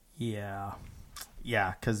 Yeah,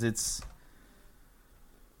 because it's.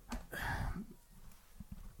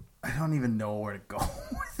 I don't even know where to go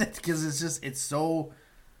with it because it's so,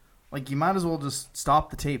 like, you might as well just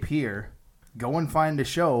stop the tape here, go and find a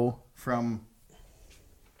show from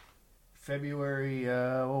February,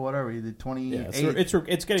 what are we, the 28th? Yeah,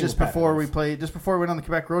 it's getting just before we went on the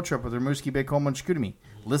Quebec road trip with Rimouski, Baie-Comeau, and Chicoutimi.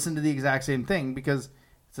 Listen to the exact same thing because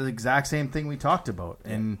it's the exact same thing we talked about.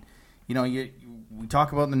 Yeah. And, we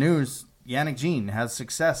talk about in the news, Yannick Jean has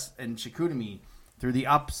success in Chicoutimi through the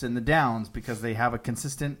ups and the downs because they have a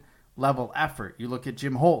consistent level effort. You look at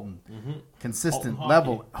Jim Holton, consistent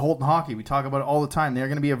level. Holton Hockey, we talk about it all the time. They're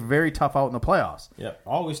going to be a very tough out in the playoffs. Yeah,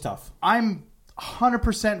 always tough. I'm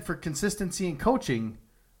 100% for consistency in coaching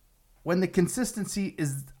when the consistency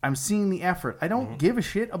is I'm seeing the effort. I don't give a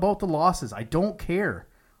shit about the losses. I don't care.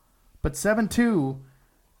 But 7-2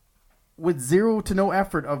 with zero to no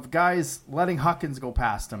effort of guys letting Huckins go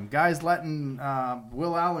past him, guys letting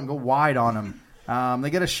Will Allen go wide on him. They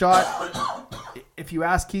get a shot. If you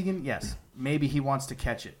ask Keegan, yes, maybe he wants to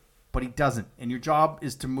catch it, but he doesn't. And your job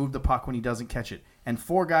is to move the puck when he doesn't catch it. And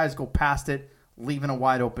 4 guys go past it, leaving a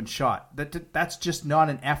wide open shot. That's just not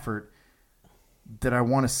an effort that I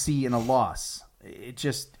want to see in a loss. It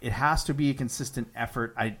has to be a consistent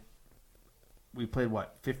effort. We played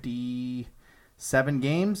 57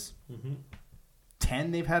 games.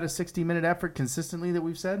 10 they've had a 60-minute effort consistently that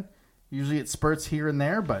we've said. Usually it spurts here and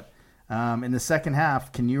there, but in the second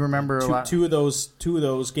half, can you remember two of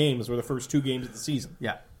those games were the first 2 games of the season?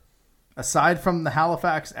 Yeah. Aside from the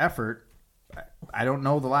Halifax effort, I don't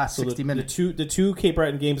know the last 60 minutes. The two Cape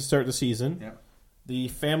Breton games to start the season. Yeah. The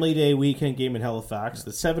Family Day weekend game in Halifax.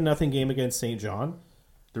 The 7-0 game against St. John.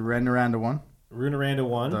 The Rouyn-Noranda one. Rouyn-Noranda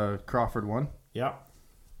one. The Crawford one. Yeah.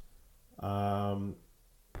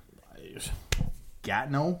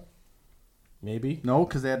 Gatineau. Maybe. No,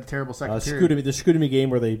 because they had a terrible second period. The Chicoutimi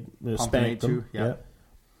game where they spanked them. Yeah.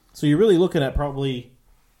 So you're really looking at probably,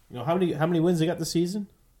 how many wins they got this season?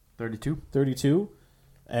 32. 32.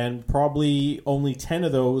 And probably only 10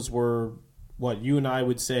 of those were what you and I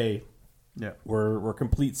would say were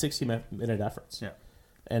complete 60-minute efforts. Yeah.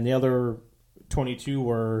 And the other 22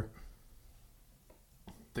 were...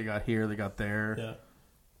 They got here, they got there. Yeah.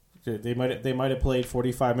 They might have played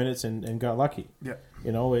 45 minutes and got lucky. Yeah.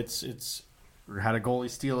 It's or had a goalie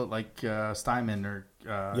steal it like Steinman or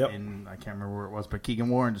in I can't remember where it was, but Keegan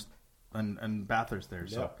Warren and Bathurst there.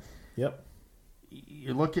 So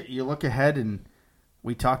you look ahead, and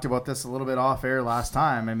we talked about this a little bit off air last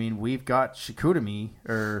time. I mean, we've got Chicoutimi,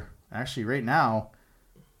 or actually right now.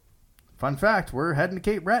 Fun fact: we're heading to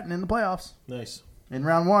Cape Breton in the playoffs. Nice. In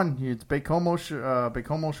round 1, it's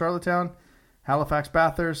Baie-Comeau, Charlottetown, Halifax,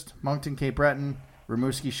 Bathurst, Moncton, Cape Breton,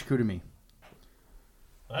 Rimouski, Chicoutimi.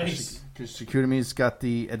 Nice. Because Chicoutimi's got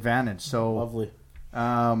the advantage. So lovely.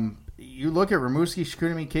 You look at Rimouski,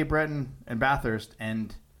 Chicoutimi, Cape Breton, and Bathurst,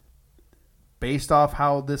 and based off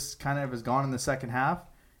how this kind of has gone in the second half,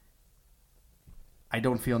 I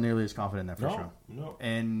don't feel nearly as confident in that first round. No.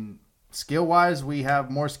 And skill-wise, we have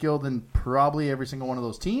more skill than probably every single one of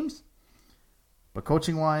those teams. But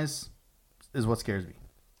coaching-wise is what scares me.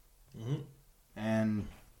 And,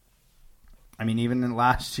 I mean, even in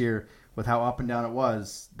last year, with how up and down it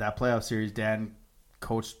was, that playoff series, Dan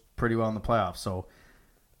coached pretty well in the playoffs. So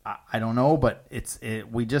I don't know, but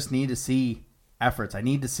we just need to see efforts. I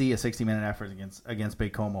need to see a 60-minute effort against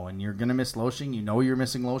Baie-Comeau, and you're going to miss Loshing. You know you're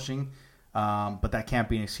missing Loshing, but that can't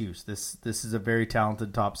be an excuse. This is a very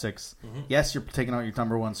talented top six. Mm-hmm. Yes, you're taking out your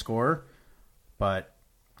number one scorer, but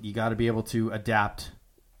you got to be able to adapt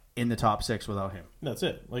in the top six without him. That's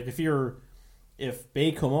it. Like if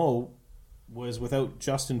Baie-Comeau was without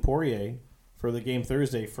Justin Poirier for the game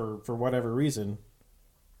Thursday for whatever reason,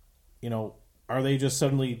 are they just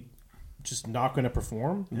suddenly just not going to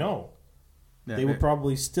perform? No. Yeah, they would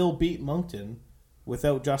probably still beat Moncton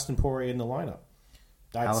without Justin Poirier in the lineup.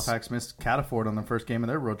 Halifax missed Cataford on the first game of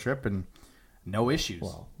their road trip, and no issues.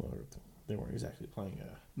 Well, they weren't exactly playing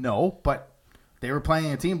No, but they were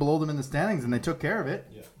playing a team below them in the standings, and they took care of it.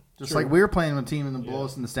 Yeah. Just like we were playing a team below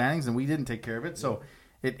us in the standings, and we didn't take care of it. So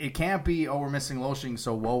it can't be, we're missing Loshing,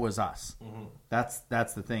 so woe is us. Mm-hmm.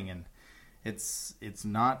 That's the thing, and it's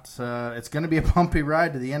not. It's going to be a bumpy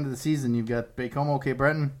ride to the end of the season. You've got Baie-Comeau, Cape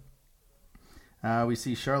Breton. We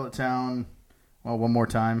see Charlottetown, one more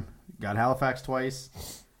time. Got Halifax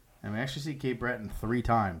twice, and we actually see Cape Breton 3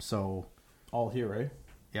 times. So all here, right?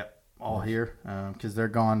 Yep, all here because they're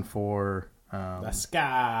gone for not the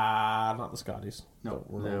Scotties. No,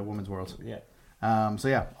 the Women's Worlds. Yeah.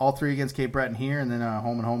 All 3 against Cape Breton here, and then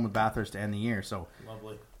home and home with Bathurst to end the year. So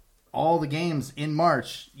lovely. All the games in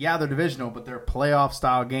March, they're divisional, but they're playoff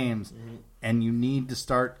style games, mm-hmm. and you need to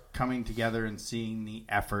start coming together and seeing the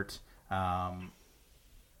effort from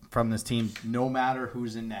this team, no matter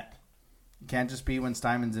who's in net. You can't just be when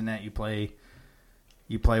Steinman's in net. You play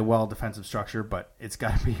well defensive structure, but it's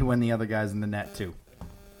got to be when the other guy's in the net too.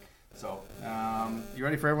 So, you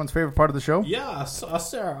ready for everyone's favorite part of the show? Yeah,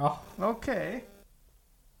 Sarah. Okay.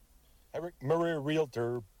 Eric Murray,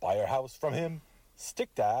 realtor, buy our house from him. Stick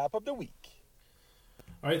Tap of the week.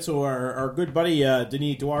 All right, so our good buddy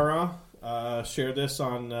Denis Douarin shared this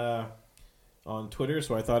on Twitter,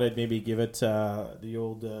 so I thought I'd maybe give it the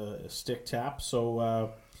old stick tap.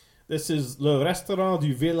 So this is Le Restaurant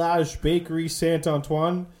du Village Bakery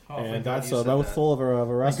Saint-Antoine, and that's a mouthful of a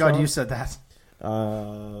restaurant. Thank God you said that.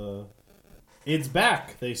 It's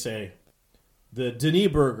back, they say. The Denis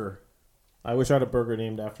Burger. I wish I had a burger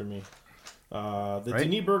named after me.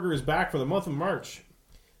 Denis Burger is back for the month of March.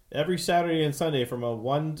 Every Saturday and Sunday from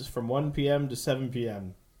 1 p.m. to 7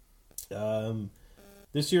 p.m.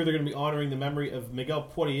 This year they're going to be honoring the memory of Miguel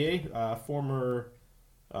Poirier, former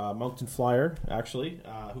Moncton Flyer, actually,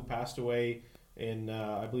 who passed away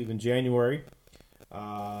I believe in January.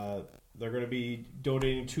 They're going to be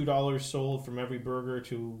donating $2 sold from every burger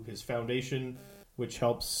to his foundation, which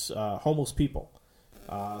helps homeless people.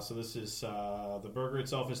 So this is the burger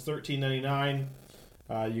itself is $13.99.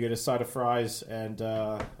 You get a side of fries and,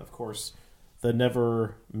 of course, the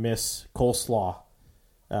never miss coleslaw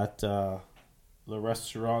at Le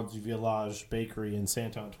Restaurant du Village Bakery in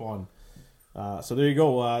Saint-Antoine. So there you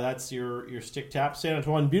go. That's your stick tap.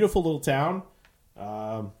 Saint-Antoine, beautiful little town.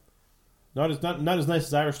 Not as nice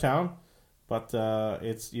as Irishtown, but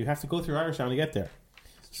you have to go through Irishtown to get there.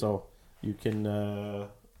 So you can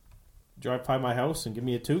drive by my house and give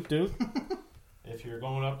me a toot, dude. If you're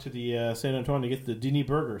going up to the Saint-Antoine to get the Denis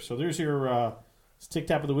Burger. So there's your stick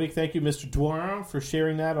tap of the week. Thank you, Mr. Douarin, for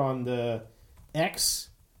sharing that on the X,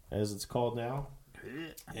 as it's called now.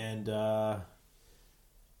 And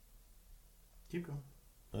keep going.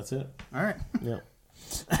 That's it. All right. Yeah.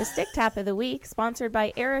 The Stick Tap of the Week, sponsored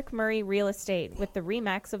by Eric Murray Real Estate with the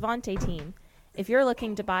RE/MAX Avante team. If you're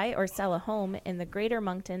looking to buy or sell a home in the Greater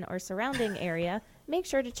Moncton or surrounding area, make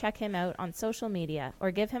sure to check him out on social media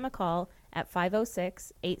or give him a call at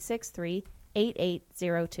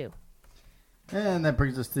 506-863-8802. And that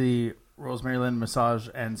brings us to the Rosemary Lynn Massage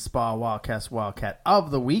and Spa Wildcat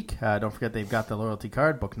of the Week. Don't forget they've got the loyalty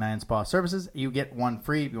card, book 9 spa services. You get one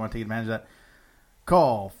free if you want to take advantage of that.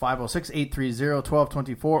 Call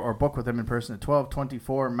 506-830-1224 or book with them in person at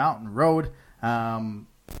 1224 Mountain Road.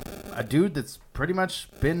 A dude that's pretty much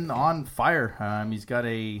been on fire. He's got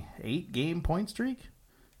a 8-game point streak.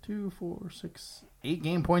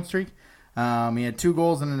 8-game point streak. He had 2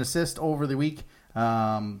 goals and an assist over the week.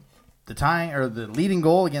 The leading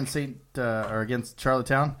goal against against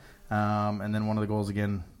Charlottetown, and then one of the goals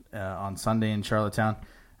again on Sunday in Charlottetown,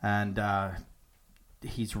 and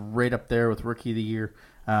he's right up there with Rookie of the Year,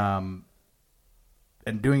 and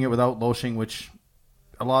doing it without Loshing, which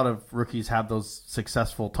a lot of rookies have those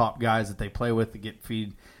successful top guys that they play with to get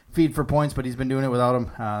feed for points, but he's been doing it without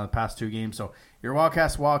them the past 2 games. So your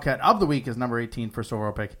Wildcat of the Week is number 18 first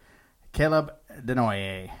overall pick, Caleb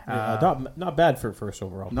Denoyer. Not bad for first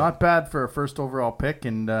overall pick. Not bad for a first overall pick,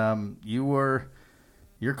 and you were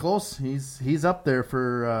You're close. He's up there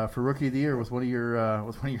for Rookie of the Year with one of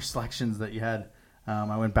your selections that you had.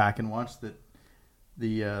 I went back and watched the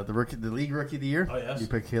league Rookie of the Year. Oh, yes. You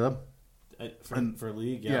picked Caleb. For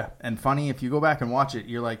league, yeah. And funny, if you go back and watch it,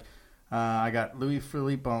 you're like, I got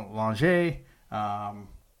Louis-Philippe Lange, Raul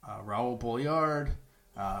Bolliard.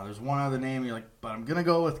 There's one other name. You're like, but I'm gonna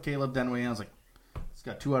go with Caleb Denway. And I was like, it's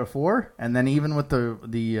got 2 out of 4. And then even with the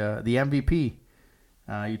MVP,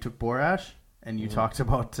 you took Borash and you talked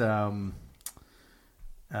about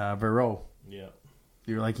Verreau. Yeah.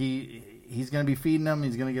 You're like, he's gonna be feeding them.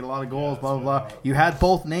 He's gonna get a lot of goals. Blah blah blah. You had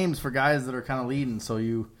both names for guys that are kind of leading, so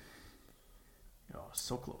you.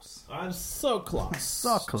 So close. I'm so close.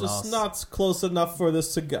 So close. Just not close enough for this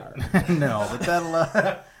cigar. No, but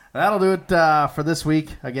that'll do it for this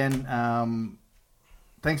week. Again,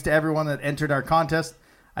 thanks to everyone that entered our contest.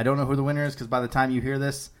 I don't know who the winner is because by the time you hear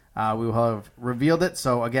this, we will have revealed it.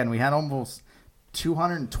 So again, we had almost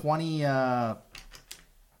 220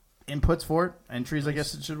 inputs for it, entries, I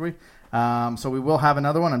guess it should be. So we will have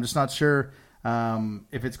another one. I'm just not sure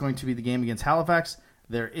if it's going to be the game against Halifax.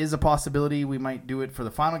 There is a possibility we might do it for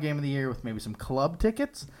the final game of the year with maybe some club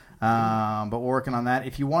tickets, but we're working on that.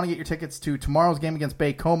 If you want to get your tickets to tomorrow's game against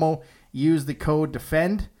Bay Como, use the code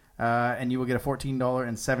DEFEND, and you will get a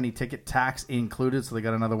 $14.70 ticket, tax included. So they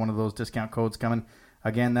got another one of those discount codes coming.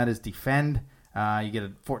 Again, that is DEFEND. You get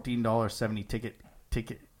a $14.70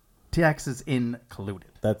 ticket, taxes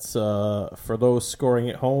included. That's for those scoring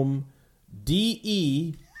at home.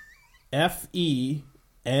 DEFEND,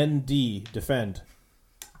 defend.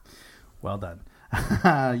 Well done.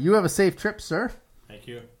 You have a safe trip, sir. Thank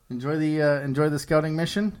you. Enjoy the scouting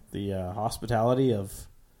mission. The hospitality of.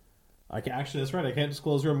 That's right. I can't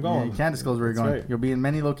disclose where I'm going. Yeah, you can't disclose where you're That's going. right. You'll be in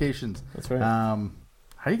many locations. That's right. How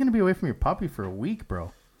are you going to be away from your puppy for a week,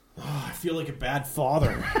 bro? Oh, I feel like a bad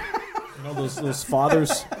father. You know those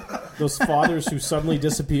fathers who suddenly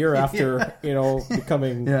disappear after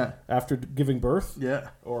becoming after giving birth. Yeah.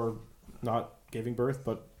 Or not giving birth,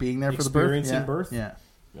 but being there for the birth. Experiencing birth. Yeah.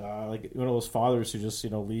 Like one of those fathers who just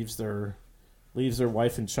leaves their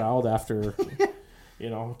wife and child after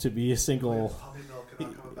to be a single.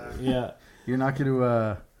 Yeah. You're not going to.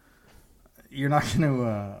 Oh,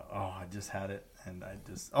 I just had it, and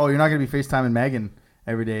you're not going to be FaceTiming Megan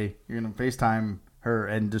every day. You're going to FaceTime her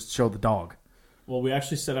and just show the dog. Well, we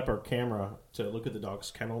actually set up our camera to look at the dog's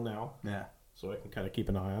kennel now. Yeah. So I can kind of keep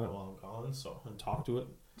an eye on it while I'm gone, and talk to it.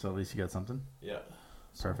 So at least you got something. Yeah.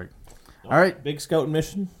 Perfect. All right. Big scout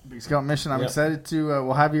mission. I'm excited to.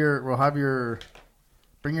 We'll have your.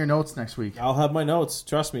 Bring your notes next week. I'll have my notes.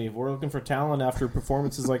 Trust me. If we're looking for talent after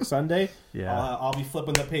performances like Sunday, yeah, I'll be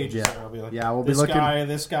flipping the pages. Yeah. I'll be like, we'll be looking.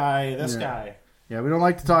 This guy. Yeah, we don't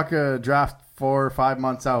like to talk draft 4 or 5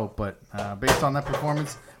 months out, but based on that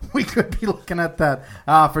performance, we could be looking at that.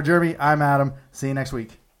 For Jeremy, I'm Adam. See you next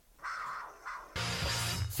week.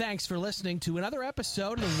 Thanks for listening to another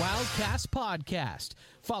episode of the Wildcast Podcast.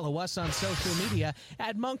 Follow us on social media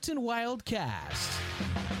at Moncton Wildcast.